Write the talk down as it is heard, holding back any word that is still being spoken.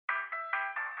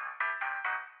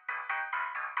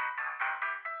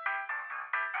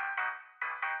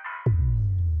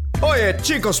Oye,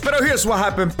 chicos, pero here's what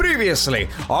happened previously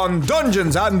on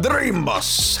Dungeons and Dream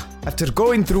Bus. After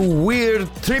going through weird,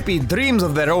 trippy dreams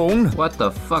of their own, What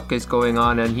the fuck is going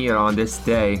on in here on this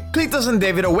day? Cletus and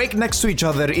David awake next to each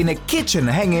other in a kitchen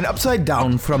hanging upside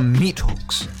down from meat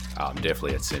hooks. Oh, I'm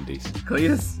definitely at Cindy's.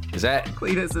 Cletus? Is that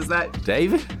Cletus, is that...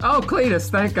 David? Oh, Cletus,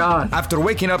 thank God. After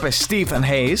waking up as Steve and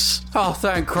Hayes, Oh,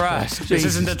 thank Christ. This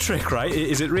isn't a trick, right?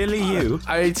 Is it really you?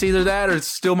 It's either that or it's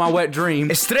still my wet dream.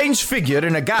 a strange figure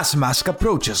in a gas mask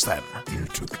approaches them. You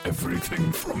took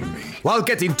everything from me. While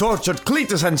getting tortured,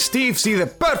 Cletus and Steve see the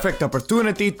perfect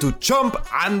opportunity to chomp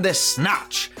and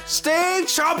snatch. Sting,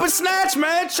 chomp and snatch,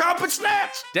 man. Chomp and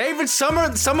snatch. David,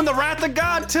 summon the wrath of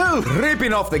God, too.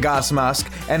 Ripping off the gas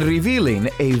mask and revealing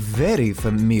a very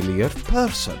familiar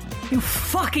person. You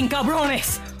fucking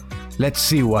cabrones! Let's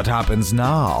see what happens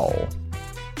now.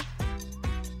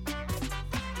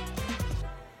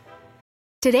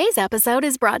 Today's episode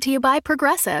is brought to you by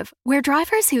Progressive, where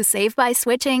drivers who save by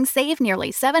switching save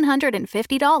nearly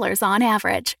 $750 on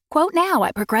average. Quote now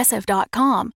at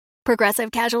Progressive.com.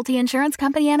 Progressive Casualty Insurance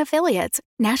Company and Affiliates.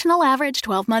 National average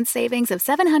 12-month savings of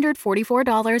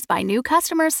 $744 by new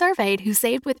customers surveyed who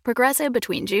saved with Progressive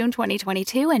between June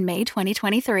 2022 and May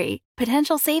 2023.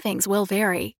 Potential savings will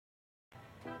vary.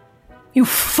 You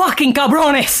fucking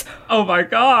cabrones! Oh my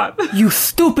God. You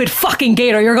stupid fucking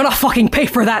gator, you're gonna fucking pay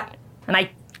for that! And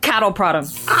I cattle prod him.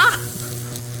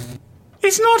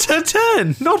 It's not her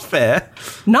turn. Not fair.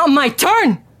 Not my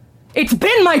turn! It's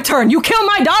been my turn! You killed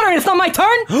my daughter and it's not my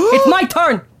turn! It's my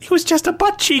turn! It was just a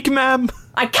butt cheek, ma'am.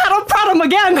 I cattle prod him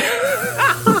again!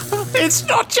 It's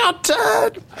not your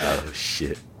turn. Oh,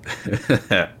 shit.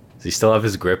 Does he still have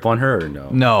his grip on her or no?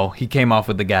 No, he came off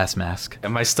with the gas mask.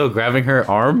 Am I still grabbing her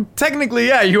arm? Technically,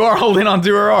 yeah, you are holding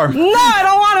onto her arm. No, I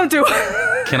don't want him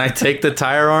to! Can I take the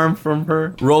tire arm from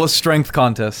her? Roll a strength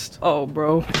contest. Oh,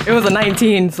 bro. It was a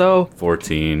 19, so...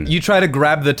 14. You try to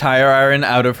grab the tire iron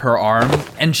out of her arm,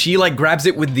 and she grabs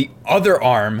it with the other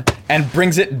arm and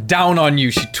brings it down on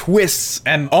you. She twists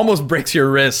and almost breaks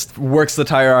your wrist, works the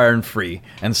tire iron free,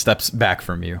 and steps back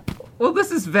from you. Well,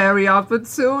 this is very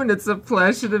opportune. It's a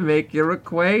pleasure to make your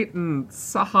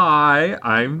acquaintance. Hi,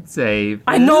 I'm Dave.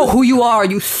 I know who you are,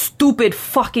 you stupid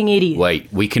fucking idiot.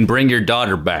 Wait, we can bring your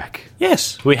daughter back.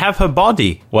 Yes, we have her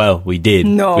body. Well, we did.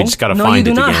 No, We just gotta no, find you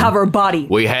do it not again. have her body.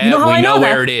 We have. You know how we I know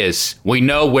that? where it is. We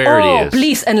know where it Oh, is.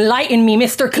 please enlighten me,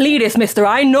 Mr. Cletus, mister.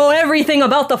 I know everything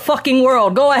about the fucking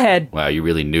world. Go ahead. Wow, you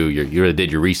really knew. You really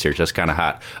did your research. That's kind of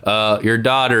hot. Your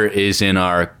daughter is in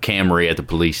our Camry at the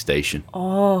police station.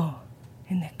 Oh,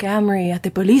 in the Camry at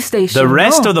the police station. The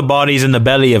rest Oh. of the body's in the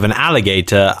belly of an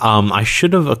alligator. I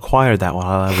should have acquired that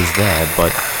while I was there,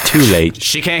 but too late.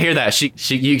 She can't hear that. She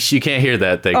can't hear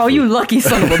that. Thankfully. Oh, you lucky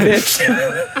son of a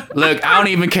bitch. Look, I don't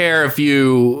even care if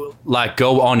you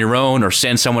go on your own or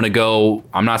send someone to go.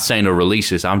 I'm not saying to release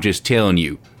this. I'm just telling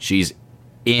you, she's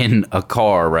in a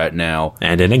car right now.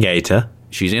 And in a gator.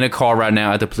 She's in a car right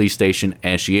now at the police station,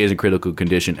 and she is in critical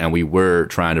condition. And we were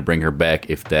trying to bring her back,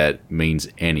 if that means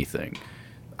anything.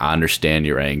 I understand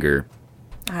your anger.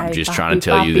 I'm just trying to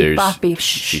tell you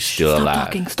she's still Stop alive.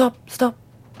 talking. Stop.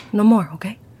 No more,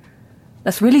 okay?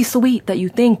 That's really sweet that you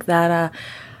think that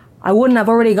I wouldn't have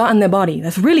already gotten the body.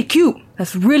 That's really cute,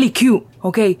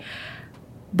 okay?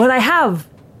 But I have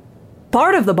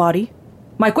part of the body.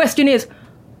 My question is,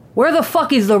 where the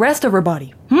fuck is the rest of her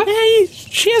body? Hey,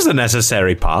 she has the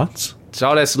necessary parts. It's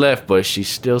all that's left, but she's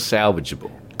still salvageable.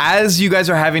 As you guys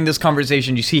are having this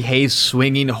conversation, you see Hayes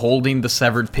swinging, holding the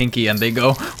severed pinky, and they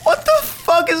go, "What the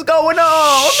fuck is going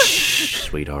on?"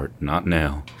 Sweetheart, not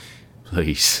now.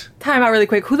 Please. Time out really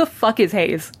quick. Who the fuck is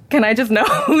Hayes? Can I just know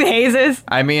who Hayes is?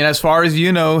 I mean, as far as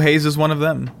you know, Hayes is one of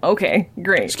them. Okay,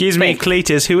 great. Excuse me,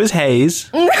 Cletus, who is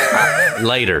Hayes?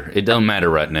 Later. It don't matter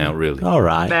right now, really. All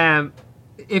right. Ma'am,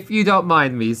 if you don't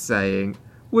mind me saying,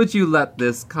 would you let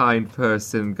this kind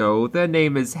person go? Their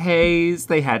name is Hayes.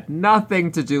 They had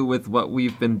nothing to do with what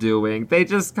we've been doing. They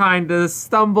just kind of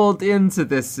stumbled into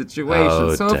this situation.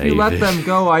 Oh, so if you let David. them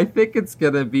go, I think it's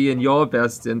going to be in your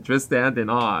best interest and in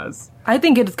ours. I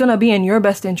think it's gonna be in your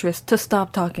best interest to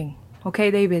stop talking. Okay,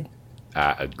 David?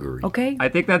 I agree. Okay? I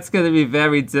think that's going to be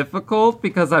very difficult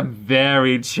because I'm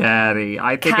very chatty.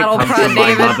 I think Cattle it comes prod from my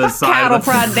David. mother's side. Cattle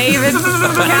prod David.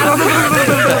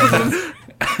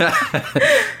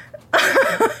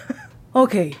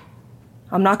 Okay.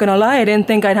 I'm not gonna lie, I didn't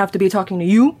think I'd have to be talking to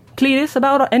you, Cletus,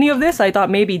 about any of this. I thought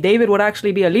maybe David would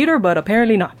actually be a leader, but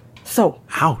apparently not. So,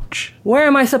 Ouch. where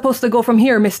am I supposed to go from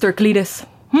here, Mr. Cletus?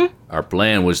 Our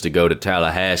plan was to go to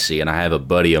Tallahassee, and I have a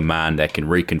buddy of mine that can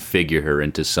reconfigure her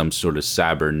into some sort of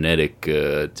cybernetic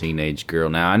teenage girl.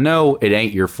 Now, I know it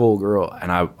ain't your full girl,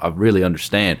 and I really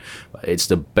understand. It's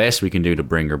the best we can do to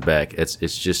bring her back. It's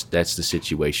just, that's the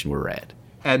situation we're at.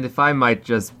 And if I might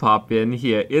just pop in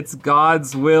here, it's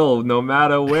God's will, no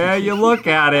matter where you look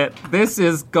at it. This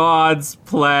is God's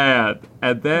plan.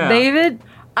 And there... David,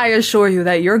 I assure you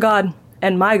that your God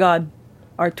and my God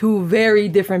are two very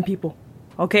different people.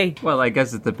 Okay. Well, I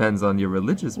guess it depends on your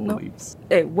religious beliefs.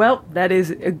 Well, that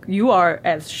is, you are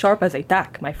as sharp as a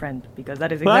tack, my friend, because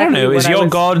that is exactly Well, I don't know. what Is I your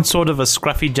was- god sort of a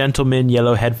scruffy gentleman,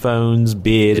 yellow headphones,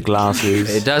 beard,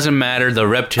 glasses? It doesn't matter. The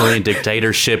reptilian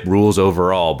dictatorship rules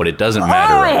overall, but it doesn't Oh,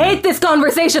 matter. I hate this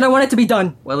conversation. I want it to be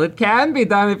done. Well, it can be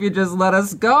done if you just let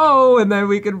us go, and then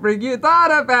we can bring your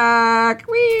daughter back.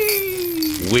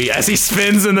 Whee! As he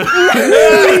spins in the...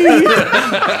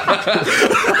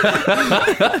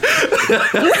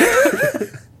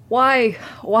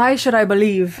 Why should I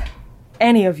believe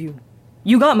any of you?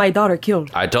 You got my daughter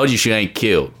killed. I told you she ain't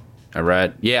killed. All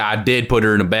right? Yeah, I did put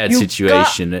her in a bad You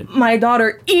situation. got my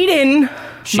daughter eaten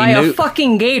She by knew- a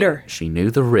fucking gator. She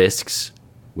knew the risks.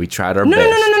 We tried our No,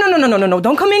 best. no.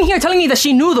 Don't come in here telling me that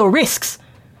she knew the risks.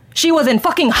 She was in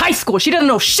fucking high school. She didn't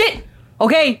know shit,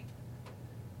 okay?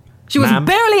 She was Ma'am?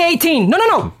 barely 18.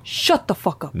 No. Shut the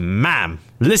fuck up. Ma'am,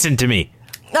 listen to me.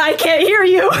 I can't hear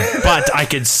you. But I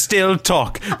can still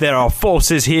talk. There are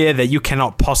forces here that you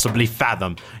cannot possibly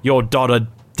fathom. Your daughter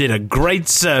did a great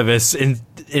service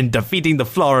in defeating the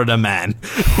Florida man.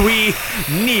 We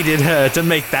needed her to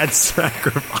make that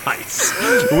sacrifice.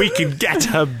 We can get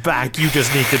her back. You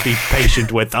just need to be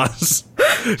patient with us.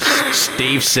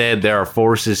 Steve said there are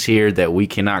forces here that we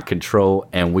cannot control,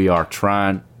 and we are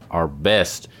trying our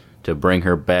best to bring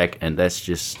her back, and that's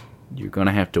just... You're going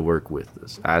to have to work with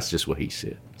us. That's just what he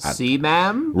said. See,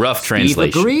 ma'am? Rough Steve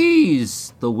translation.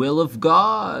 agrees. The will of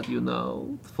God, you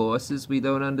know. Forces we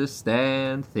don't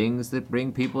understand, things that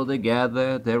bring people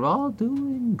together. They're all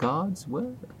doing God's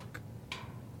work.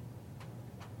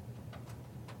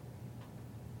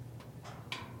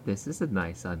 This is a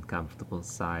nice, uncomfortable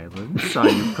silence. Are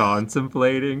you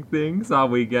contemplating things? Are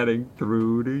we getting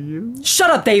through to you?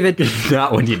 Shut up, David.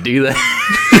 Not when you do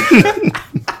that.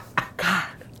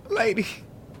 Lady,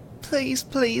 please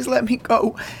let me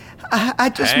go.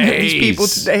 I just met these people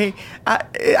Hayes. today. I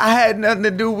had nothing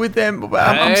to do with them.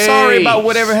 I'm sorry about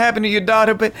whatever happened to your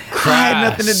daughter, but I had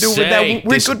nothing to do with that.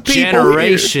 We're This good people here.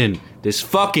 generation, this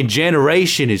fucking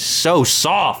generation is so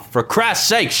soft. For Christ's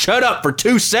sake, shut up for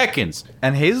 2 seconds.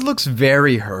 And Hayes looks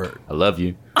very hurt. I love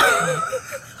you.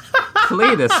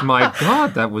 Cletus, my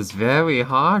God, that was very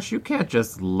harsh. You can't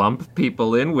just lump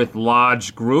people in with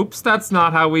large groups. That's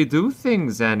not how we do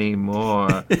things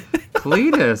anymore.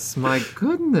 Cletus, my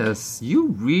goodness, you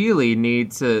really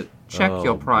need to check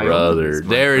your priorities. Brother, my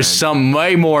there is friend. something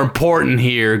way more important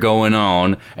here going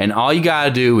on, and all you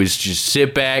gotta do is just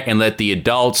sit back and let the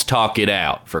adults talk it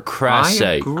out. For Christ's I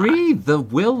sake. agree. The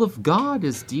will of God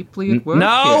is deeply at work.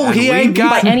 No, here, and he we ain't need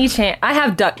got- By any chance, I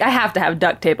have to have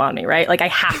duct tape on me, right? Like I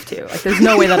have to. Like there's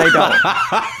no way that I don't.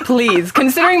 Please,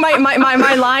 considering my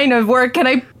line of work, can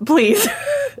I please?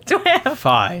 Do I have?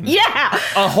 Fine. Yeah.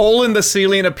 A hole in the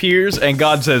ceiling appears, and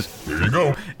God says, "Here you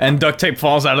go." And duct tape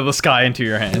falls out of the sky into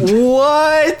your hand.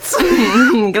 What?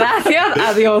 Gracias.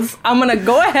 Adios. I'm gonna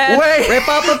go ahead, Wait. rip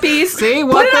up a piece. See,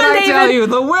 put what it did on I tell David. you?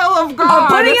 The will of God. I'm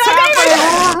putting It's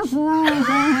it on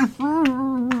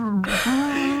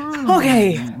David.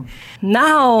 Okay.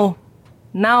 Now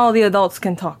the adults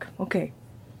can talk. Okay.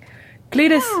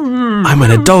 Cletus, I'm an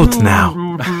adult now.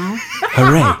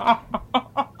 Hooray.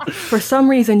 for some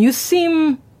reason, you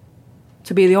seem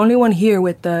to be the only one here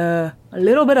with a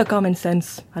little bit of common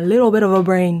sense, a little bit of a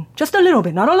brain. Just a little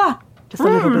bit, not a lot. Just a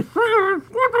little bit.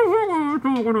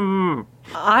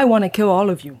 I want to kill all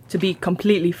of you, to be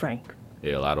completely frank.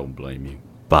 Hell, I don't blame you.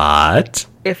 But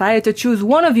If I had to choose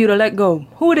one of you to let go,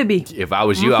 who would it be? If I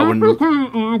was you, I wouldn't...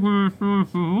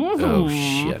 Oh,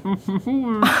 shit.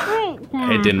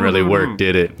 It didn't really work,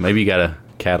 did it? Maybe you gotta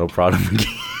cattle prod him again.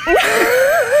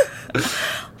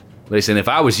 Listen, if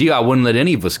I was you, I wouldn't let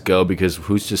any of us go, because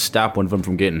who's to stop one of them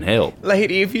from getting help?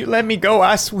 Lady, if you let me go,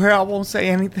 I swear I won't say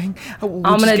anything. We'll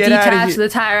I'm just gonna get out of detach here. the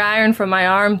tire iron from my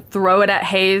arm, throw it at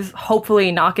Hayes,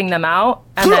 hopefully knocking them out,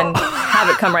 and then have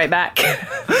it come right back.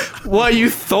 What, you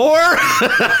Thor?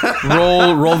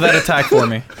 Roll that attack for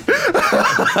me.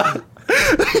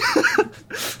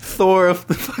 Thor of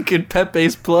the fucking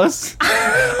Pepe's Plus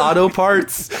auto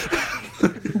parts.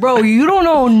 Bro, you don't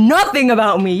know nothing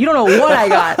about me. You don't know what I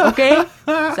got, okay?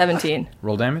 17.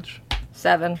 Roll damage.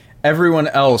 7. Everyone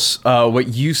else, what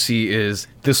you see is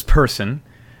this person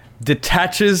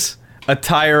detaches a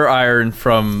tire iron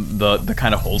from the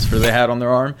kind of holster they had on their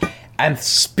arm and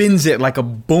spins it like a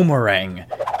boomerang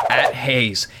at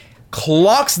Hayes.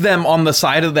 Clocks them on the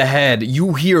side of the head.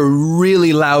 You hear a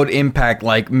really loud impact,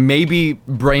 like maybe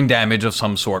brain damage of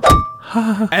some sort.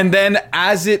 And then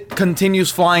as it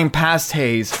continues flying past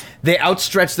Hayes, they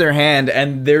outstretch their hand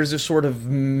and there's a sort of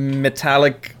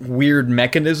metallic weird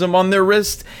mechanism on their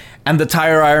wrist, and the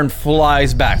tire iron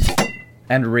flies back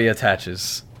and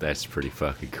reattaches. That's pretty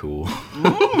fucking cool. Hey,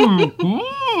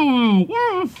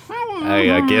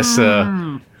 I guess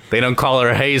they don't call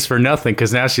her Hayes for nothing,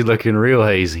 because now she's looking real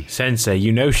hazy. Sensei,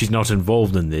 you know she's not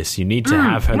involved in this. You need to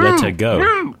have her let her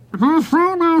go.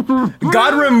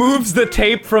 God removes the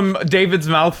tape from David's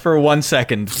mouth for 1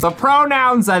 second. The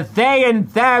pronouns are they and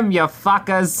them, you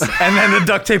fuckers. And then the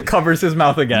duct tape covers his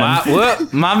mouth again.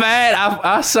 My bad.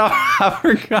 I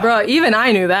forgot. Bro, even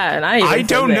I knew that. And I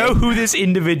don't know who this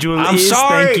individual I'm is.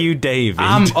 sorry. Thank you, David.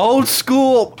 I'm old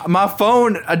school. My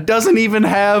phone doesn't even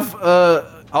have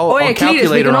Oh yeah,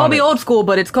 Cletus, we can all be old school,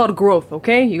 but it's called growth,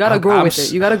 okay? You gotta grow with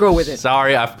it. You gotta grow with it.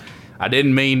 Sorry, I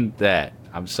didn't mean that.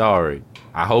 I'm sorry.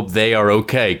 I hope they are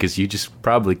okay, because you just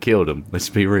probably killed them. Let's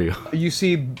be real. You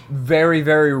see very,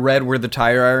 very red where the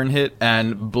tire iron hit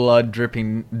and blood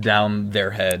dripping down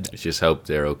their head. Let's just hope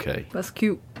they're okay. That's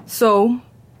cute. So,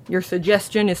 your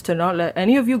suggestion is to not let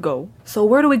any of you go. So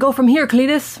where do we go from here,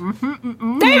 Cletus?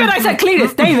 David, I said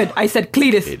Cletus! David, I said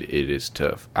Cletus! It is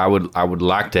tough. I would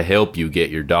like to help you get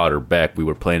your daughter back. We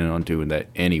were planning on doing that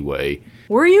anyway.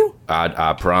 Were you?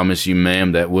 I promise you,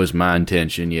 ma'am, that was my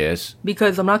intention, yes.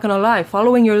 Because I'm not gonna lie,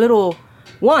 following your little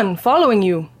one, following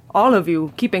you, all of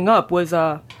you, keeping up was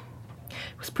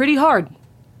pretty hard. It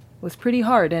was pretty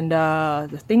hard, and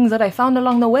the things that I found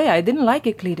along the way, I didn't like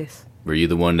it, Cletus. Were you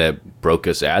the one that broke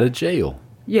us out of jail?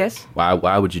 Yes.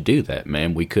 Why would you do that,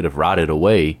 ma'am? We could have rotted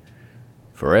away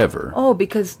forever. Oh,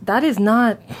 because that is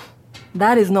no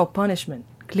punishment,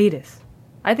 Cletus.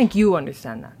 I think you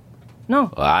understand that.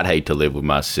 No. Well, I'd hate to live with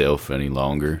myself any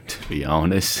longer, to be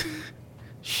honest.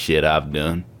 Shit I've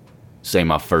done. Say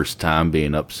my first time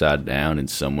being upside down in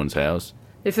someone's house.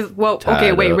 This is, well, Tied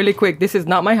okay, wait, up. really quick. This is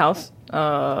not my house.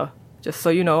 Just so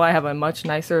you know, I have a much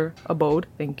nicer abode.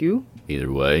 Thank you.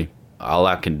 Either way, all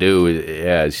I can do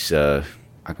is I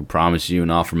can promise you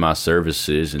and offer my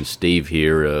services, and Steve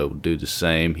here will do the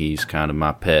same. He's kind of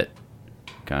my pet,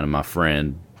 kind of my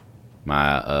friend,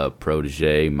 my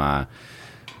protege, my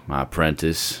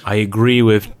apprentice. I agree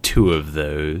with 2 of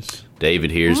those.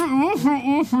 David here's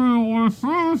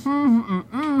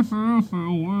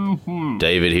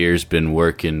been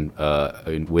working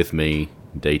with me,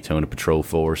 Daytona Patrol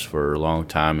Force, for a long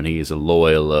time, and he is a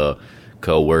loyal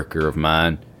co-worker of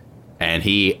mine. And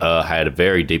he had a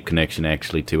very deep connection,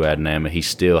 actually, to Adnama. He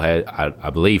still had, I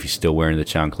believe he's still wearing the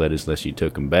chancletas unless you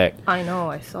took him back. I know,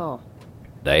 I saw.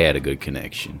 They had a good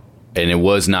connection. And it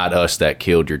was not us that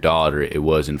killed your daughter. It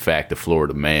was, in fact, the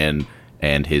Florida man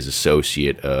and his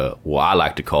associate, I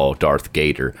like to call Darth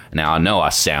Gator. Now, I know I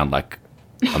sound like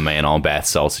a man on bath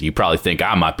salts. So you probably think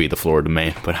I might be the Florida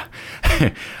man, but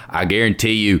I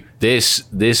guarantee you this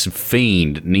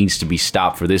fiend needs to be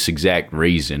stopped for this exact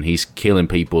reason. He's killing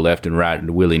people left and right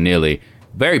willy-nilly.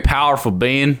 Very powerful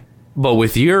being, but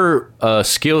with your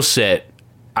skill set,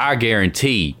 I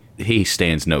guarantee he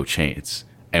stands no chance.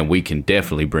 And we can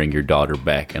definitely bring your daughter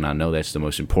back. And I know that's the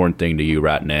most important thing to you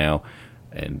right now.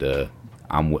 And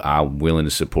I'm willing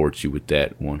to support you with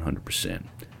that 100%.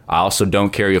 I also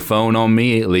don't carry a phone on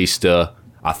me. At least I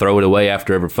throw it away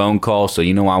after every phone call. So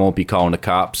you know I won't be calling the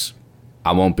cops.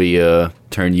 I won't be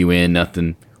turning you in,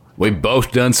 nothing. We've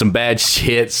both done some bad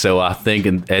shit. So I think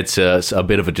it's a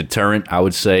bit of a deterrent, I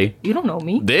would say. You don't know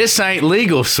me. This ain't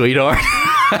legal, sweetheart.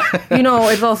 You know,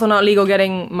 it's also not legal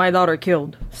getting my daughter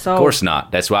killed. So Of course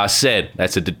not. That's why I said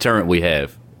that's a deterrent we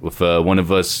have. If one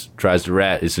of us tries to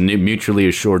rat, it's a mutually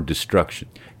assured destruction.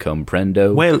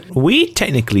 Comprendo? Well, we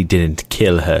technically didn't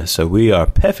kill her, so we are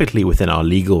perfectly within our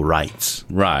legal rights.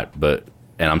 Right, and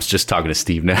I'm just talking to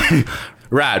Steve now.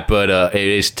 Right, but it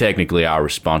is technically our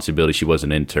responsibility. She was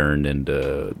an intern, and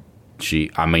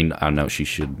I know she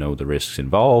should know the risks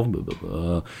involved, blah, blah,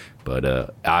 blah,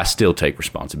 but I still take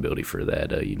responsibility for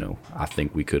that. I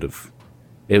think we could have.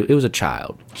 It was a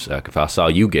child. So if I saw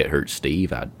you get hurt,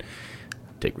 Steve, I'd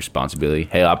take responsibility.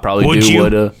 Hey, I probably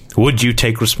Would you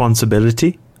take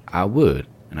responsibility? I would,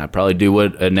 and I'd probably do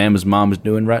what Nama's mom is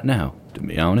doing right now. To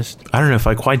be honest, I don't know if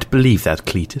I quite believe that,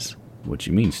 Cletus. What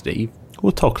you mean, Steve?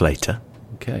 We'll talk later.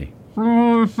 Okay.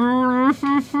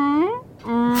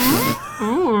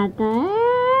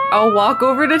 I'll walk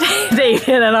over to David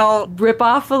and I'll rip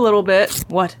off a little bit.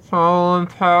 What? So in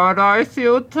paradise,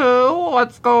 you two?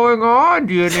 What's going on?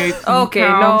 Do you need some Okay,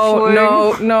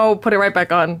 counseling? no. Put it right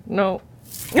back on. No.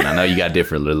 And I know you got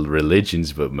different little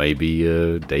religions, but maybe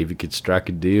David could strike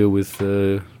a deal with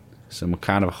some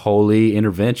kind of holy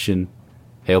intervention.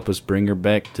 Help us bring her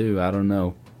back too. I don't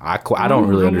know. I don't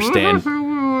really understand.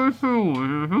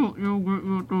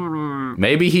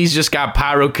 Maybe he's just got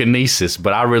pyrokinesis,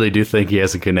 but I really do think he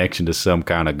has a connection to some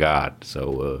kind of god.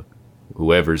 So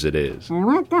whoever's it is.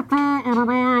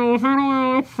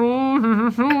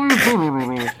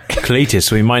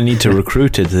 Cletus, we might need to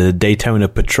recruit the Daytona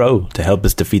Patrol to help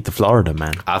us defeat the Florida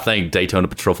Man. I think Daytona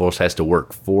Patrol Force has to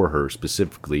work for her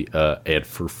specifically, and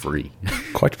for free.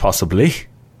 Quite possibly.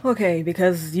 Okay,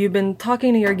 because you've been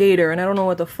talking to your gator, and I don't know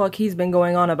what the fuck he's been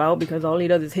going on about, because all he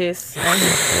does is hiss.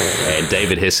 And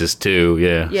David hisses too,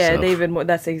 yeah. Yeah, so. David,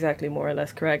 that's exactly more or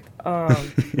less correct.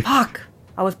 Fuck!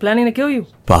 I was planning to kill you.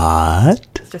 But?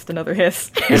 It's just another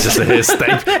hiss. It's just a hiss.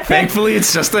 Thankfully,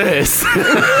 it's just a hiss.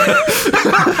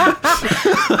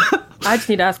 I just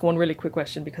need to ask one really quick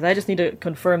question, because I just need to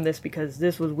confirm this, because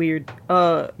this was weird.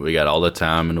 We got all the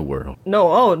time in the world.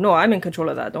 No, I'm in control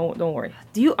of that. Don't worry.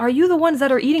 Are you the ones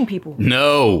that are eating people?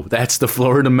 No, that's the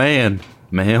Florida Man,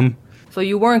 ma'am. So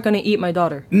you weren't gonna eat my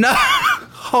daughter? No!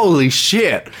 Holy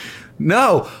shit!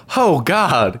 No! Oh,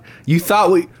 God! You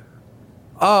thought we...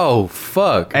 Oh,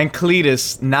 fuck. And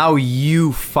Cletus, now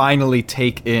you finally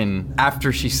take in,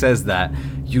 after she says that,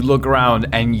 you look around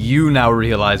and you now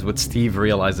realize what Steve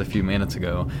realized a few minutes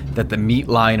ago, that the meat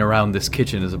lying around this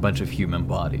kitchen is a bunch of human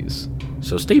bodies.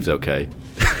 So Steve's okay.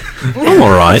 I'm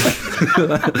alright.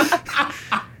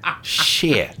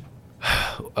 Shit.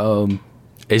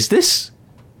 Is this...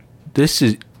 This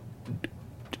is...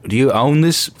 Do you own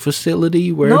this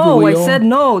facility wherever No, we I are? said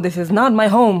no. This is not my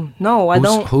home. No, I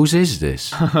don't. Whose is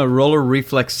this? Roll a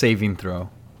reflex saving throw.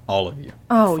 All of you.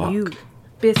 Oh, Fuck. you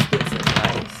biscuits and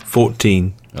rice.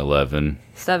 14. 11.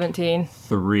 17.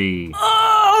 3.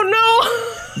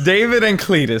 Oh no! David and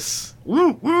Cletus.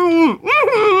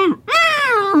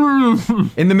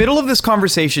 In the middle of this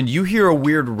conversation, you hear a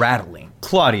weird rattling.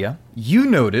 Claudia, you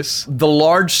notice the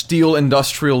large steel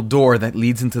industrial door that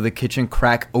leads into the kitchen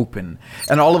crack open,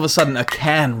 and all of a sudden a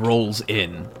can rolls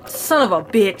in. Son of a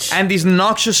bitch. And these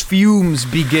noxious fumes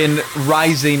begin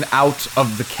rising out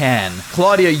of the can.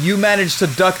 Claudia, you manage to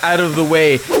duck out of the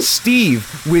way. Steve,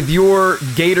 with your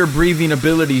gator breathing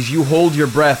abilities, you hold your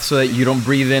breath so that you don't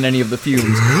breathe in any of the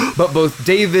fumes. But both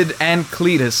David and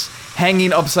Cletus,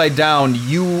 hanging upside down,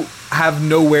 you have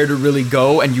nowhere to really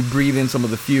go, and you breathe in some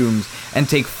of the fumes and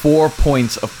take 4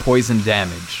 points of poison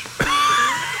damage.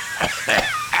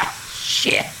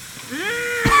 Shit.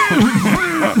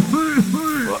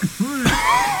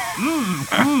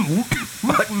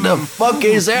 What the fuck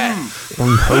is that?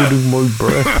 I'm holding my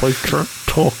breath. I can't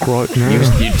talk right now.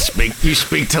 You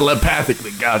speak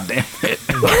telepathically, goddamn it.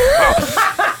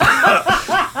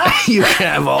 You can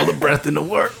have all the breath in the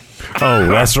world. Oh,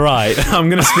 that's right. I'm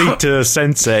going to speak to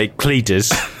Sensei Cletus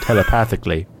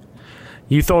telepathically.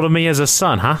 You thought of me as a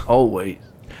son, huh? Always.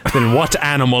 Then what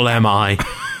animal am I?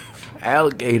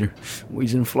 Alligator.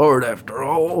 We's in Florida after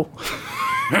all.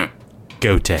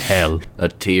 Go to hell. A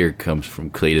tear comes from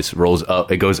Cletus, rolls up,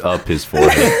 it goes up his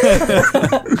forehead.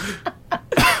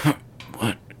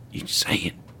 What are you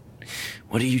saying?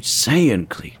 What are you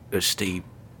saying, Steve?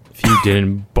 If you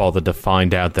didn't bother to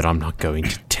find out, that I'm not going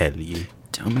to tell you.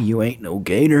 Tell me you ain't no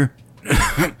gator.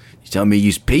 You tell me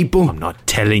you's people. I'm not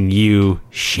telling you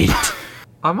shit.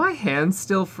 Are my hands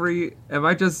still free? Am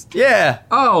I just... Yeah.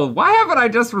 Oh, why haven't I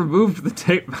just removed the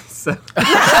tape myself?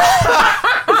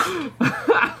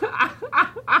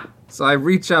 So I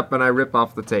reach up and I rip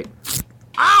off the tape.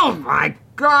 Oh my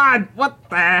god! What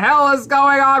the hell is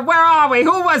going on? Where are we?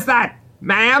 Who was that?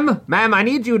 Ma'am, I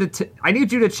need you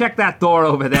to check that door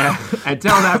over there and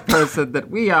tell that person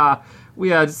that we are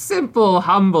simple,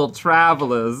 humble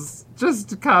travelers,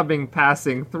 just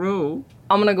passing through.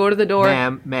 I'm gonna go to the door.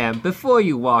 Ma'am, before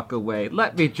you walk away,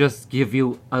 let me just give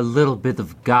you a little bit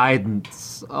of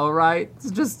guidance, all right?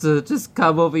 Just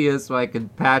come over here so I can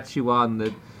pat you on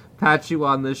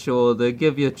the shoulder,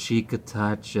 give your cheek a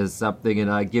touch or something,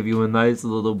 and I give you a nice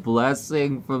little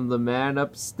blessing from the man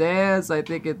upstairs. I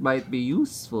think it might be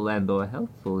useful and/or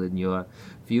helpful in your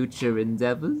future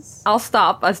endeavors. I'll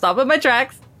stop. I stop at my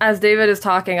tracks. As David is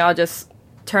talking, I'll just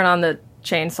turn on the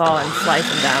chainsaw and slice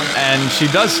him down. And she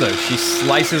does so. She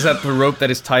slices at the rope that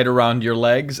is tied around your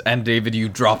legs, and David, you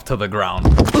drop to the ground.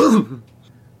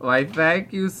 Why,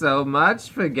 thank you so much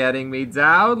for getting me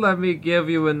down. Let me give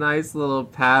you a nice little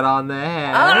pat on the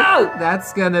head. Oh!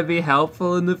 That's gonna be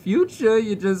helpful in the future.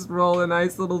 You just roll a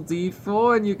nice little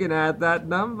d4 and you can add that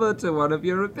number to one of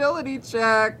your ability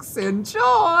checks.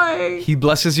 Enjoy! He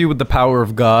blesses you with the power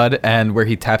of God, and where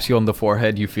he taps you on the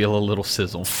forehead, you feel a little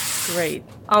sizzle. Great.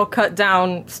 I'll cut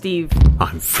down Steve.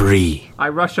 I'm free. I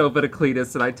rush over to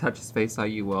Cletus and I touch his face. Are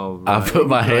you all right? I put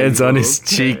my hands on his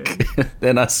Okay. cheek,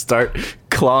 then I start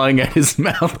clawing at his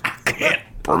mouth. I can't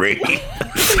breathe.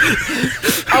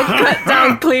 I'll cut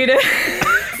down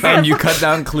Cletus. And you cut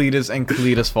down Cletus, and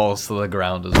Cletus falls to the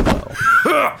ground as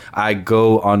well. I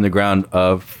go on the ground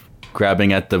of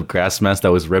grabbing at the grass mask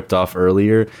that was ripped off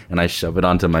earlier, and I shove it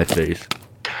onto my face.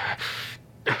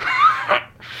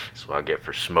 That's what I get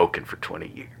for smoking for 20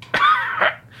 years.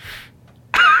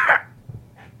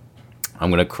 I'm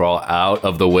gonna crawl out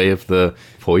of the way of the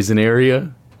poison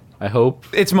area, I hope.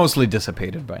 It's mostly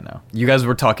dissipated by now. You guys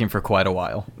were talking for quite a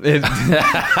while.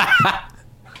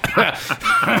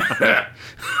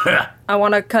 I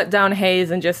want to cut down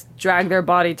Hayes and just drag their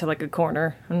body to like a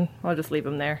corner, and I'll just leave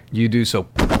them there. You do so.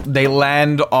 They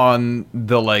land on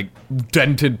the, like,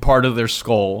 dented part of their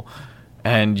skull,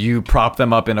 and you prop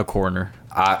them up in a corner.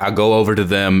 I go over to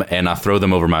them, and I throw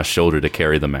them over my shoulder to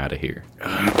carry them out of here.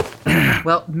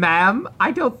 Well, ma'am,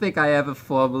 I don't think I ever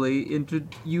formally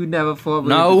you never formally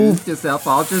No. introduced yourself.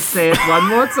 I'll just say it one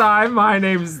more time. My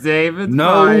name's David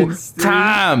No Feinstein.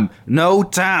 time! No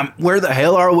time! Where the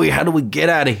hell are we? How do we get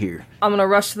out of here? I'm gonna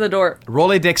rush to the door.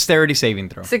 Roll a dexterity saving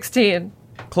throw. 16.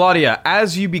 Claudia,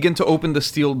 as you begin to open the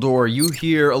steel door, you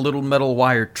hear a little metal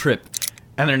wire trip,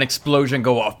 and then an explosion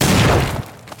go off.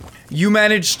 You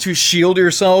manage to shield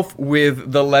yourself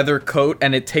with the leather coat,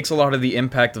 and it takes a lot of the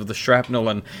impact of the shrapnel,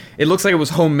 and it looks like it was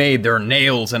homemade. There are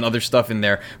nails and other stuff in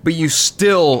there, but you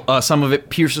still, some of it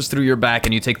pierces through your back,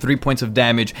 and you take 3 points of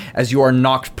damage as you are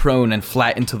knocked prone and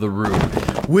flat into the room.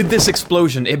 With this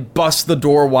explosion, it busts the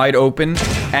door wide open,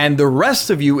 and the rest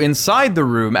of you inside the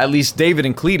room, at least David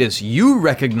and Cletus, you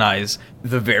recognize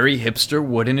the very hipster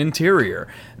wooden interior.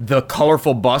 The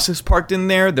colorful bus is parked in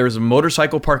there, there's a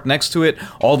motorcycle parked next to it,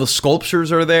 all the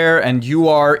sculptures are there, and you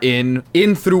are in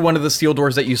through one of the steel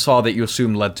doors that you saw that you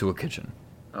assume led to a kitchen.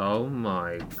 Oh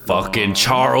my god. Fucking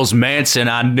Charles Manson,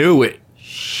 I knew it.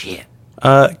 Shit.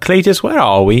 Cletus, where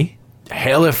are we?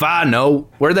 Hell if I know.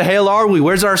 Where the hell are we?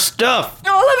 Where's our stuff?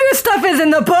 All of your stuff is in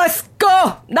the bus.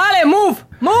 Go. Dale, move.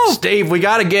 Move. Steve, we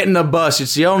gotta get in the bus.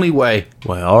 It's the only way.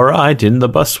 Well, alright, in the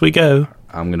bus we go.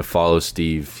 I'm gonna follow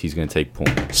Steve. He's gonna take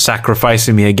point.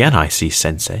 Sacrificing me again, I see,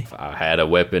 Sensei. If I had a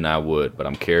weapon, I would, but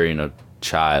I'm carrying a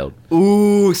child.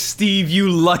 Ooh, Steve, you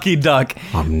lucky duck.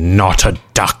 I'm not a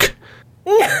duck.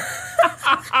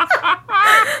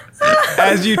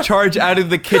 As you charge out of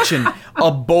the kitchen, a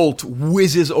bolt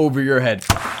whizzes over your head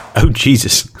Oh,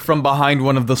 Jesus. from behind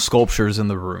one of the sculptures in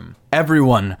the room.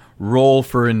 Everyone, roll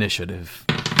for initiative.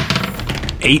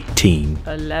 18.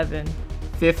 11.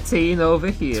 15 over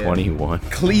here. 21.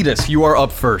 Cletus, you are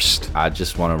up first. I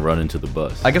just want to run into the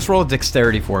bus. I guess roll a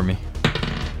dexterity for me.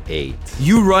 8.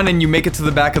 You run and you make it to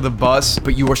the back of the bus,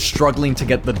 but you are struggling to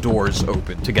get the doors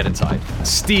open to get inside.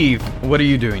 Steve, what are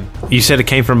you doing? You said it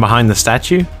came from behind the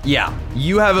statue? Yeah,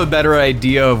 you have a better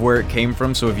idea of where it came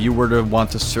from, so if you were to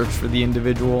want to search for the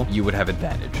individual, you would have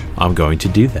advantage. I'm going to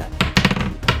do that.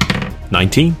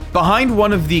 19? Behind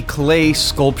one of the clay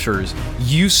sculptures,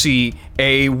 you see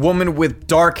a woman with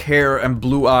dark hair and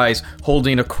blue eyes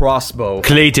holding a crossbow.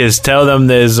 Cletus, tell them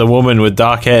there's a woman with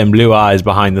dark hair and blue eyes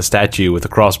behind the statue with a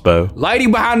crossbow. Lady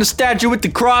behind the statue with the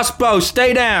crossbow,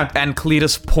 stay down. And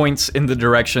Cletus points in the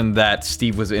direction that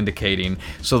Steve was indicating,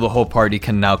 so the whole party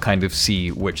can now kind of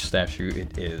see which statue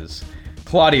it is.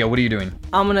 Claudia, what are you doing?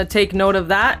 I'm gonna take note of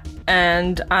that,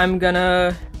 and I'm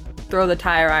gonna throw the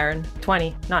tire iron.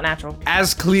 20, not natural.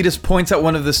 As Cletus points at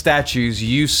one of the statues,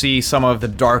 you see some of the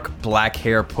dark black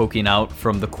hair poking out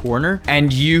from the corner,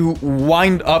 and you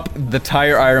wind up the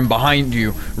tire iron behind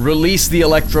you, release the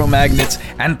electromagnets,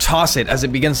 and toss it as it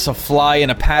begins to fly in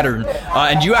a pattern,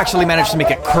 and you actually manage to make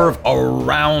it curve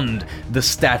around the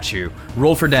statue.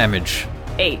 Roll for damage.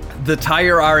 8. The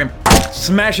tire iron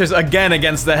smashes again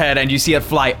against the head, and you see it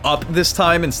fly up this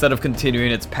time instead of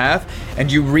continuing its path,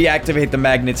 and you reactivate the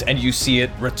magnets and you see it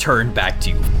return back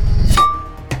to you.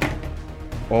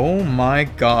 Oh my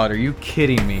god, are you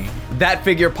kidding me? That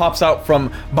figure pops out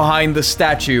from behind the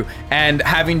statue, and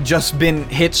having just been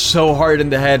hit so hard in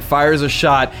the head, fires a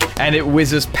shot, and it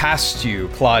whizzes past you,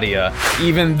 Claudia,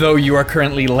 even though you are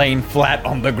currently laying flat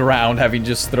on the ground, having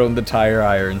just thrown the tire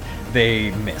iron.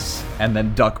 They miss, and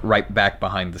then duck right back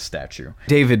behind the statue.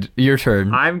 David, your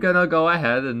turn. I'm gonna go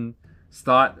ahead and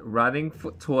start running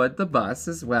toward the bus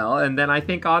as well, and then I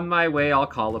think on my way I'll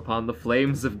call upon the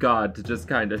flames of God to just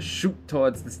kind of shoot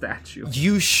towards the statue.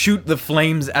 You shoot the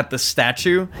flames at the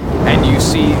statue, and you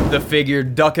see the figure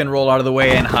duck and roll out of the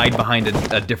way and hide behind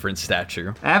a different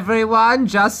statue. Everyone,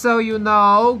 just so you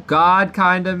know, God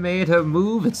kind of made her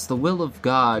move. It's the will of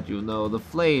God, you know, the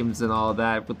flames and all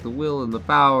that with the will and the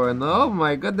power and the, oh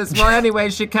my goodness. Well, anyway,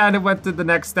 she kind of went to the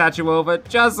next statue over,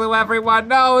 just so everyone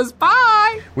knows.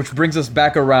 Bye! Which brings us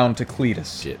back around to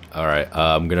Cletus. Shit. All right,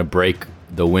 I'm gonna break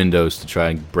the windows to try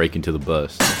and break into the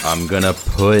bus. I'm gonna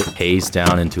put Hayes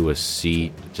down into a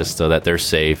seat just so that they're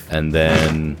safe. And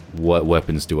then what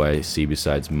weapons do I see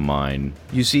besides mine?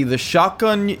 You see the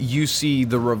shotgun, you see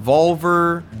the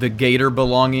revolver, the gator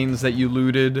belongings that you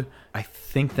looted. I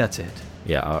think that's it.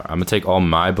 Yeah, I'm gonna take all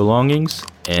my belongings.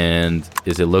 And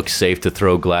does it look safe to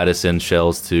throw Gladys and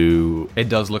shells to... It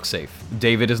does look safe.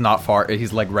 David is not far.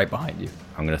 He's like right behind you.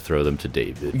 I'm gonna throw them to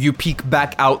David. You peek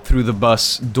back out through the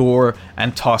bus door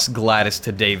and toss Gladys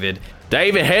to David.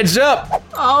 David, heads up!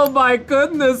 Oh my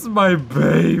goodness, my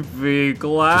baby,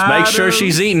 Gladys. Just make sure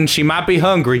she's eating. She might be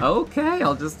hungry. Okay,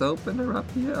 I'll just open her up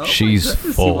here. Oh, She's my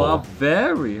goodness, full. You are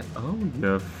very... Oh,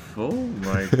 you're full,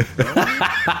 my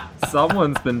God.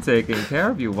 Someone's been taking care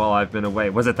of you while I've been away.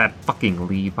 Was it that fucking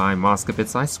Levi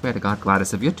Moskowitz? I swear to God,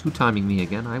 Gladys, if you're two-timing me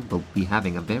again, I will be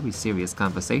having a very serious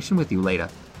conversation with you later.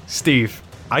 Steve,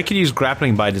 I could use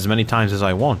grappling bite as many times as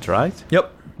I want, right?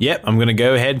 Yep. Yep, I'm gonna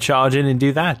go ahead, charge in, and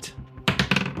do that.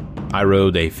 I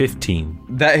rolled a 15.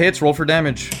 That hits. Roll for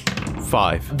damage.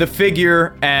 5. The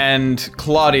figure and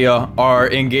Claudia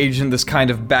are engaged in this kind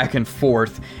of back and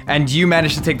forth, and you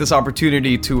manage to take this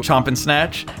opportunity to chomp and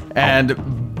snatch and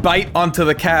bite onto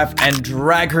the calf and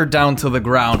drag her down to the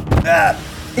ground.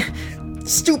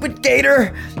 Stupid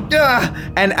gator!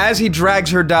 And as he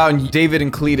drags her down, David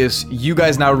and Cletus, you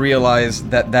guys now realize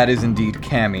that that is indeed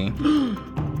Cammy.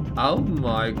 Oh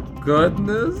my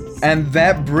goodness. And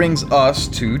that brings us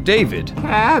to David.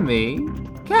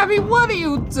 Cammy, what are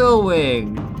you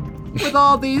doing? With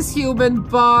all these human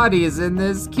bodies in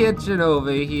this kitchen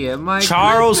over here, my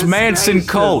Charles goodness Manson gracious.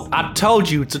 cult. I told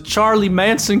you, it's a Charlie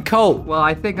Manson cult. Well,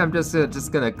 I think I'm just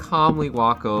gonna calmly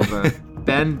walk over,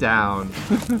 bend down,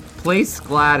 place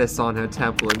Gladys on her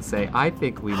temple and say, I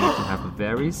think we need to have a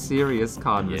very serious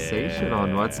conversation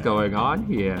on what's going on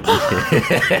here.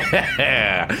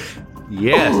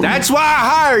 Yes, that's why I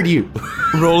hired you.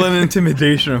 Roll an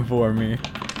intimidation for me.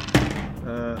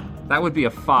 That would be a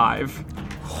 5.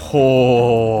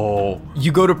 Oh.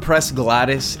 You go to press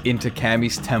Gladys into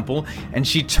Cammy's temple, and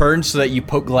she turns so that you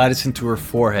poke Gladys into her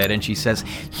forehead, and she says,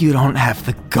 "You don't have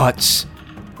the guts.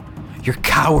 You're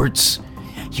cowards.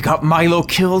 You got Milo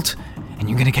killed, and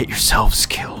you're gonna get yourselves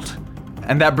killed."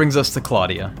 And that brings us to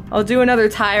Claudia. I'll do another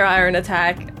tire iron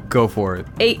attack. Go for it.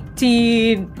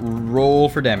 18. Roll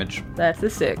for damage. That's a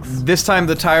 6. This time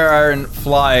the tire iron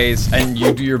flies, and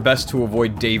you do your best to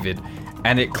avoid David.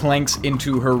 And it clanks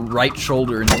into her right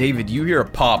shoulder, and David, you hear a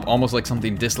pop, almost like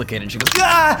something dislocated. She goes,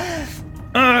 "Ah!"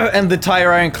 And the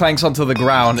tire iron clanks onto the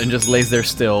ground and just lays there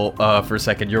still for a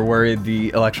second. You're worried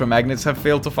the electromagnets have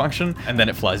failed to function, and then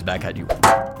it flies back at you.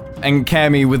 And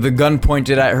Cammy, with the gun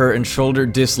pointed at her and shoulder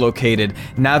dislocated,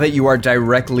 now that you are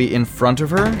directly in front of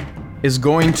her, is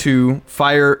going to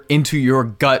fire into your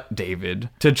gut, David,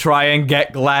 to try and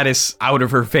get Gladys out of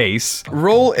her face.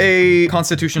 Roll a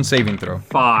Constitution saving throw.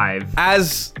 5.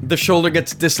 As the shoulder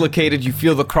gets dislocated, you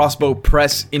feel the crossbow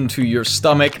press into your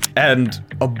stomach, and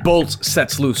a bolt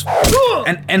sets loose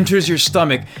and enters your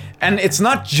stomach. And it's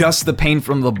not just the pain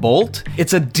from the bolt,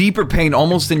 it's a deeper pain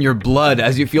almost in your blood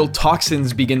as you feel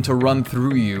toxins begin to run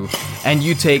through you. And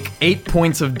you take 8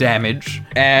 points of damage,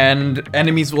 and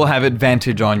enemies will have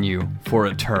advantage on you for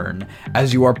a turn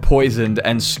as you are poisoned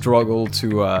and struggle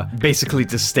to basically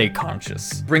to stay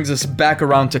conscious. Brings us back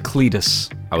around to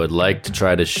Cletus. I would like to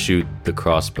try to shoot the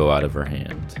crossbow out of her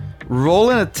hand.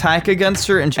 Roll an attack against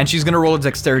her, and she's gonna roll a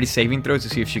dexterity saving throw to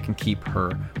see if she can keep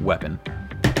her weapon.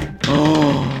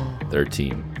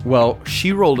 13. Well,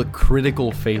 she rolled a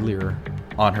critical failure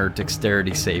on her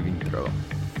dexterity saving throw.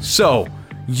 So,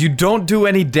 you don't do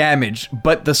any damage,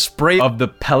 but the spray of the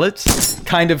pellets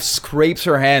kind of scrapes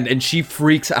her hand, and she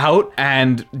freaks out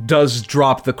and does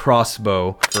drop the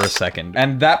crossbow for a second.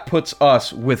 And that puts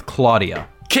us with Claudia.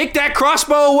 Kick that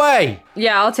crossbow away!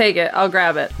 Yeah, I'll take it. I'll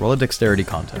grab it. Roll a dexterity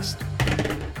contest.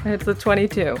 It's a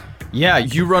 22. Yeah,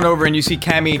 you run over and you see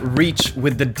Cammy reach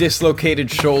with the dislocated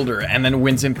shoulder and then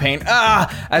wince in pain,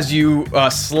 as you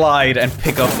slide and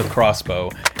pick up the crossbow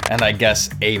and I guess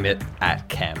aim it at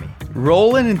Cammy.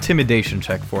 Roll an intimidation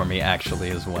check for me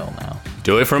actually as well now.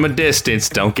 Do it from a distance,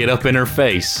 don't get up in her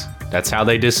face. That's how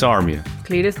they disarm you.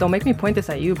 Cletus, don't make me point this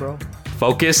at you, bro.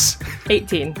 Focus.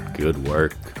 18. Good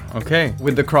work. Okay.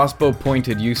 With the crossbow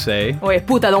pointed, you say. Oh, wait,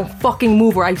 puta, don't fucking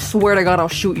move or I swear to God I'll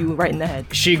shoot you right in the head.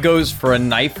 She goes for a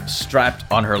knife strapped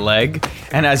on her leg,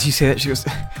 and as you say that, she goes,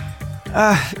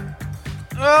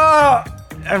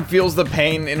 and feels the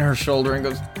pain in her shoulder and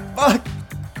goes, fuck,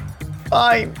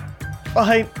 fine,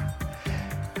 I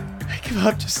give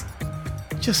up,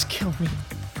 just kill me.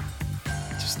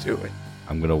 Just do it.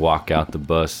 I'm gonna walk out the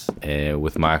bus and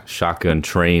with my shotgun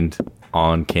trained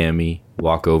on Cammy,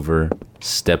 walk over,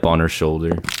 step on her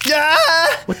shoulder.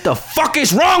 Ah! What the fuck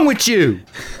is wrong with you?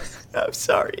 I'm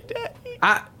sorry, Daddy.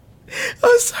 I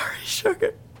I'm sorry,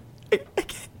 Sugar. I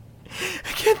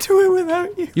can't do it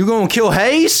without you. You gonna kill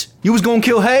Hayes? You was gonna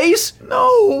kill Hayes?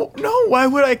 No, why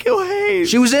would I kill Hayes?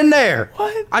 She was in there.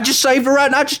 What? I just saved her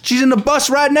right now. She's in the bus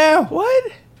right now.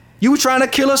 What? You were trying to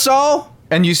kill us all?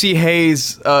 And you see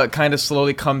Hayes kind of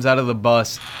slowly comes out of the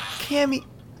bus. Cammy.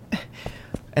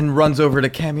 And runs over to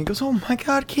Cammy and goes, oh my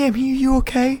God, Cammy, are you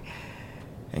okay?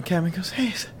 And Cammy goes,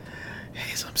 Hayes,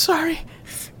 I'm sorry.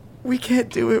 We can't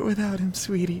do it without him,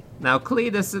 sweetie. Now,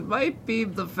 Cletus, it might be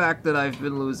the fact that I've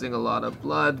been losing a lot of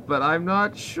blood, but I'm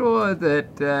not sure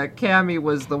that Cammy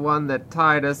was the one that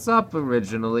tied us up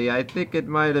originally. I think it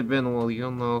might have been, well, you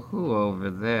know who over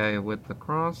there with the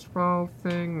crossbow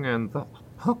thing and the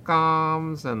hook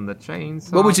arms and the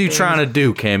chainsaw. What was you thing. trying to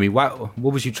do, Cammy? What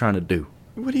was you trying to do?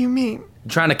 What do you mean? You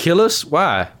trying to kill us?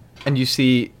 Why? And you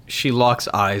see she locks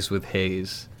eyes with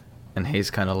Hayes. And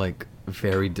Hayes kind of like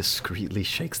very discreetly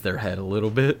shakes their head a little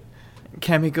bit. And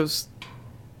Cammy goes,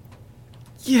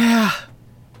 Yeah,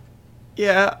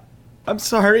 I'm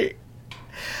sorry.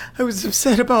 I was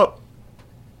upset about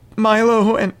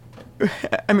Milo and...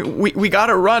 I mean, we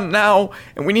gotta run now,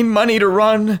 and we need money to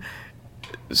run.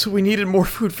 So we needed more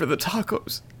food for the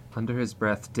tacos. Under his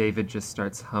breath, David just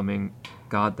starts humming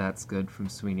God That's Good from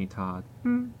Sweeney Todd.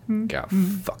 God,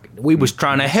 fuck it. We was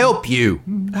trying to help you.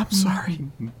 I'm sorry.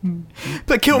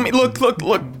 But kill me. Look,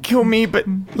 kill me, but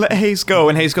let Hayes go.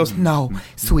 And Hayes goes, no,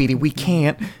 sweetie, we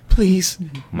can't. Please.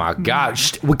 My God,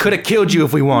 we could have killed you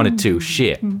if we wanted to.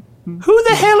 Shit. Who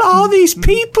the hell are these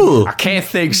people? I can't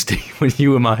think, Steve, with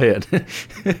you in my head.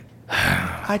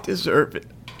 I deserve it.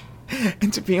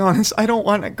 And to be honest, I don't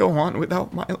want to go on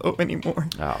without Milo anymore.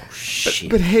 Oh,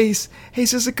 shit. But Hayes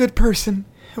is a good person,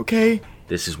 okay?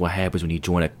 This is what happens when you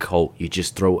join a cult. You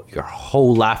just throw your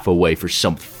whole life away for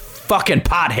some fucking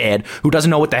pothead who doesn't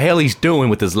know what the hell he's doing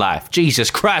with his life. Jesus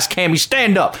Christ, Cammy,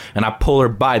 stand up! And I pull her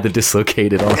by the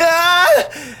dislocated arm.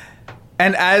 Ah!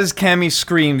 And as Cammy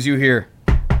screams, you hear...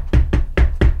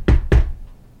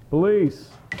 Police.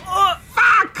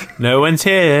 No one's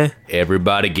here.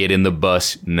 Everybody get in the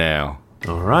bus now.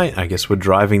 Alright, I guess we're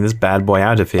driving this bad boy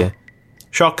out of here.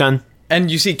 Shotgun.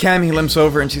 And you see Cammy limps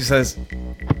over and she says,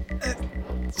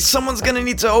 someone's gonna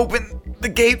need to open the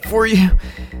gate for you.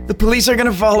 The police are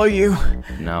gonna follow you.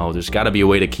 No, there's gotta be a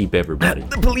way to keep everybody.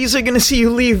 The police are gonna see you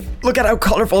leave. Look at how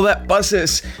colorful that bus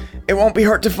is. It won't be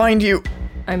hard to find you.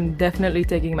 I'm definitely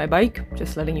taking my bike,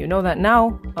 just letting you know that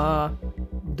now.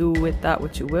 Do with that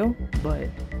what you will, but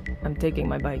I'm taking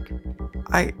my bike.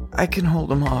 I can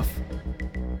hold him off.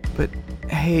 But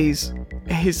Hayes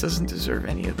doesn't deserve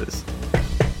any of this.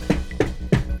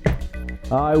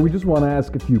 We just want to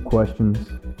ask a few questions.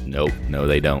 Nope, no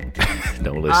they don't.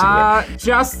 Don't listen to that.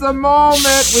 Just a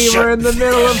moment. We were in the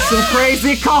middle of some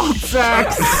crazy cult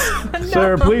sex.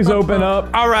 Sir, please open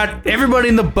up. Alright, everybody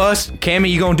in the bus.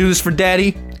 Cammy, you gonna do this for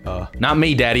Daddy? Not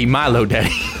me, Daddy. Milo, Daddy.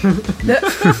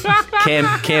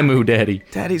 Camu, Daddy.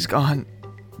 Daddy's gone.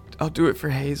 I'll do it for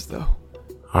Hayes, though.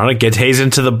 Alright, get Hayes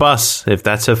into the bus, if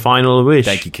that's her final wish.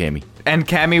 Thank you, Cammy. And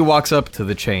Cammy walks up to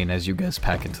the chain as you guys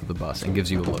pack into the bus and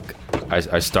gives you a look.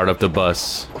 I start up the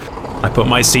bus. I put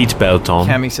my seatbelt on.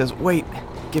 Cammy says, wait,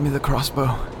 give me the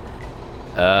crossbow.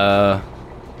 The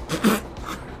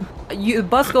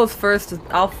bus goes first,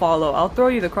 I'll follow. I'll throw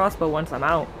you the crossbow once I'm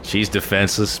out. She's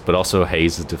defenseless, but also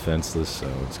Hayes is defenseless,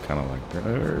 so it's kind of like,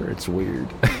 it's weird.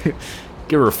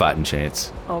 Give her a fighting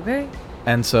chance. Okay.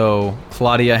 And so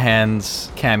Claudia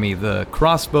hands Cammy the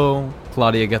crossbow.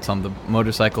 Claudia gets on the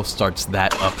motorcycle, starts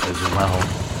that up as well.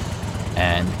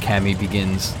 And Cammy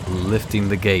begins lifting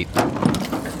the gate.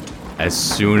 As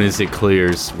soon as it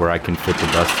clears where I can fit the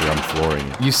bus through, I'm flooring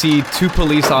it. You see two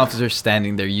police officers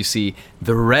standing there. You see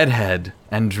the redhead,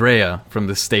 Andrea, from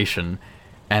the station,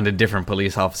 and a different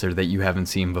police officer that you haven't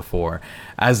seen before.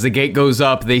 As the gate goes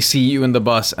up, they see you in the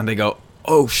bus, and they go,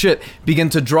 oh shit, begin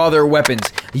to draw their weapons.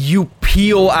 You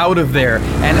peel out of there,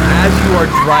 and as you are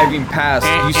driving past,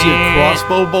 you see a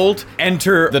crossbow bolt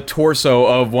enter the torso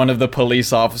of one of the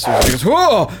police officers. He goes,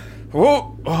 whoa!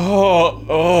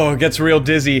 gets real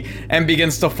dizzy and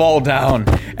begins to fall down.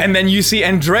 And then you see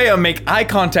Andrea make eye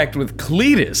contact with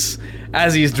Cletus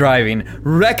as he's driving,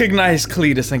 recognize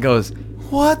Cletus and goes,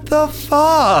 "What the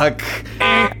fuck?"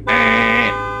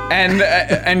 And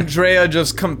Andrea,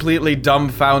 just completely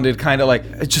dumbfounded, kind of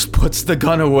like, just puts the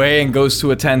gun away and goes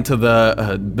to attend to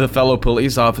the fellow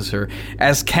police officer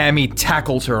as Cammy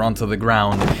tackles her onto the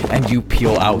ground and you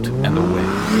peel out and away.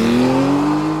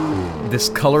 This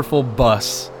colorful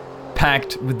bus,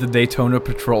 packed with the Daytona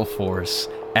Patrol Force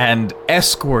and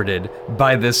escorted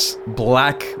by this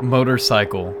black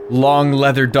motorcycle, long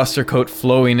leather duster coat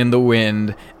flowing in the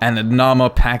wind, and a Nama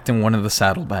packed in one of the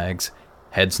saddlebags,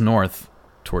 heads north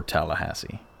toward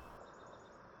Tallahassee.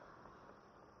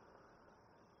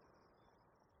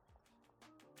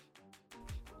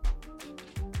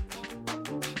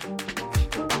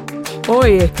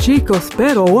 Oye, chicos,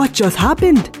 pero what just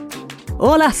happened?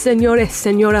 Hola, señores,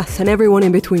 señoras, and everyone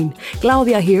in between.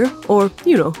 Claudia here, or,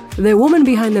 the woman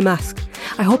behind the mask.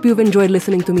 I hope you've enjoyed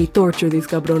listening to me torture these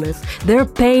cabrones. Their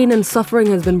pain and suffering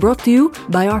has been brought to you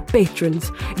by our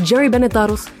patrons, Jerry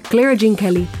Benetaros, Clara Jean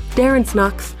Kelly, Terrence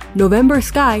Knox, November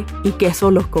Sky, y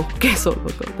Queso Loco. Queso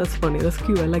Loco. That's funny. That's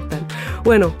cute. I like that.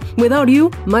 Bueno, without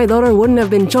you, my daughter wouldn't have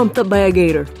been chomped up by a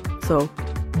gator. So,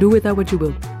 do with that what you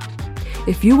will.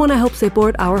 If you want to help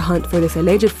support our hunt for this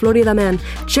alleged Florida man,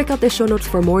 check out the show notes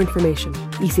for more information.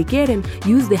 Y si quieren,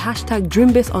 use the hashtag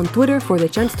Drimbus on Twitter for the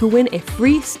chance to win a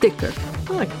free sticker.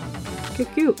 Oh, que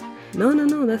cute. No,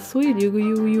 that's sweet.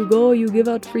 You go, you give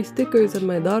out free stickers, and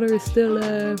my daughter is still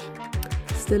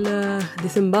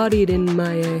disembodied in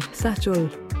my satchel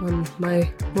on my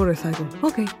motorcycle.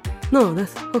 Okay. No,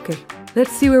 that's okay.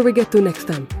 Let's see where we get to next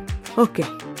time. Okay.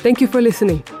 Thank you for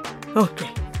listening. Okay.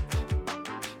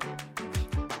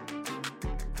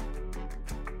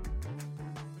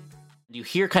 You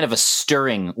hear kind of a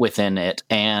stirring within it,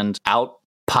 and out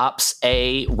pops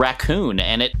a raccoon,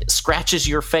 and it scratches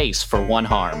your face for one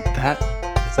harm. That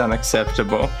is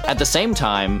unacceptable. At the same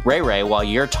time, Ray, while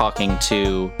you're talking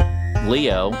to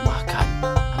Leo, oh God,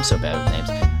 I'm so bad with names.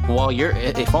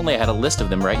 If only I had a list of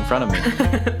them right in front of me.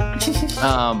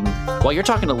 While you're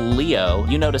talking to Leo,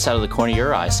 you notice out of the corner of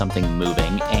your eye something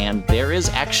moving, and there is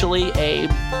actually a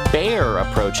bear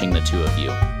approaching the two of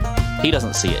you. He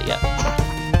doesn't see it yet.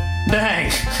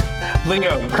 Dang!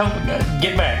 Leo, come,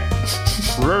 get back.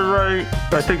 Ray,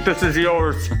 I think this is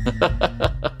yours.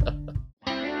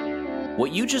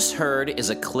 What you just heard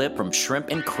is a clip from Shrimp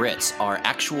and Crits, our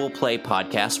actual play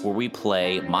podcast where we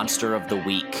play Monster of the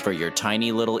Week for your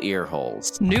tiny little ear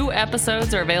holes. New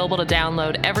episodes are available to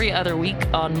download every other week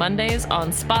on Mondays on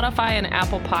Spotify and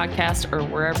Apple Podcasts or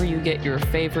wherever you get your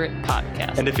favorite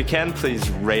podcast. And if you can, please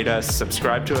rate us,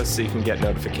 subscribe to us so you can get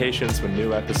notifications when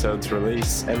new episodes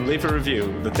release, and leave a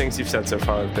review. The things you've said so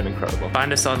far have been incredible.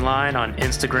 Find us online on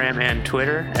Instagram and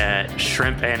Twitter at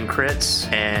Shrimp and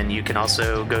Crits, and you can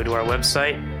also go to our website,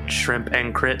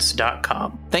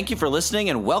 shrimpandcrits.com. Thank you for listening,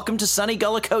 and welcome to sunny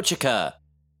Gullah Kochika.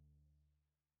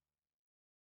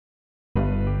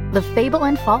 The Fable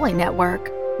and Folly Network,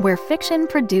 where fiction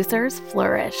producers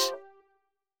flourish.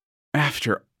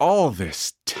 After all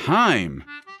this time...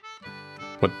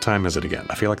 What time is it again?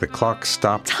 I feel like the clock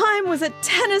stopped. Time was a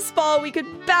tennis ball we could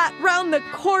bat round the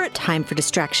court. Time for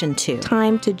distraction, too.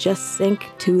 Time to just sink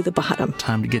to the bottom.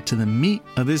 Time to get to the meat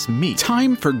of this meat.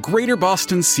 Time for Greater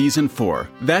Boston Season 4.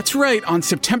 That's right, on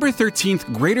September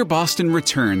 13th, Greater Boston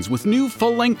returns with new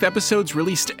full-length episodes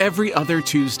released every other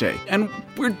Tuesday. And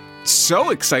we're so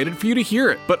excited for you to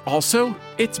hear it. But also,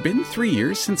 it's been 3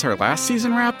 years since our last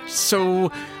season wrapped,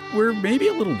 so... we're maybe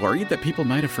a little worried that people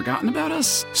might have forgotten about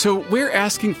us. So we're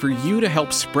asking for you to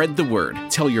help spread the word.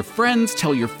 Tell your friends,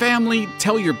 tell your family,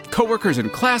 tell your coworkers and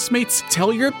classmates,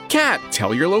 tell your cat,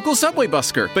 tell your local subway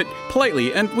busker. But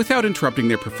politely and without interrupting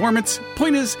their performance,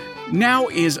 point is, now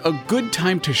is a good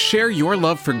time to share your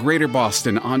love for Greater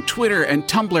Boston on Twitter and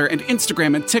Tumblr and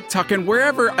Instagram and TikTok and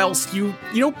wherever else you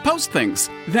post things.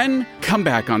 Then come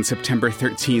back on September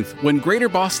 13th when Greater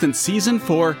Boston Season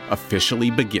 4 officially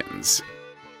begins.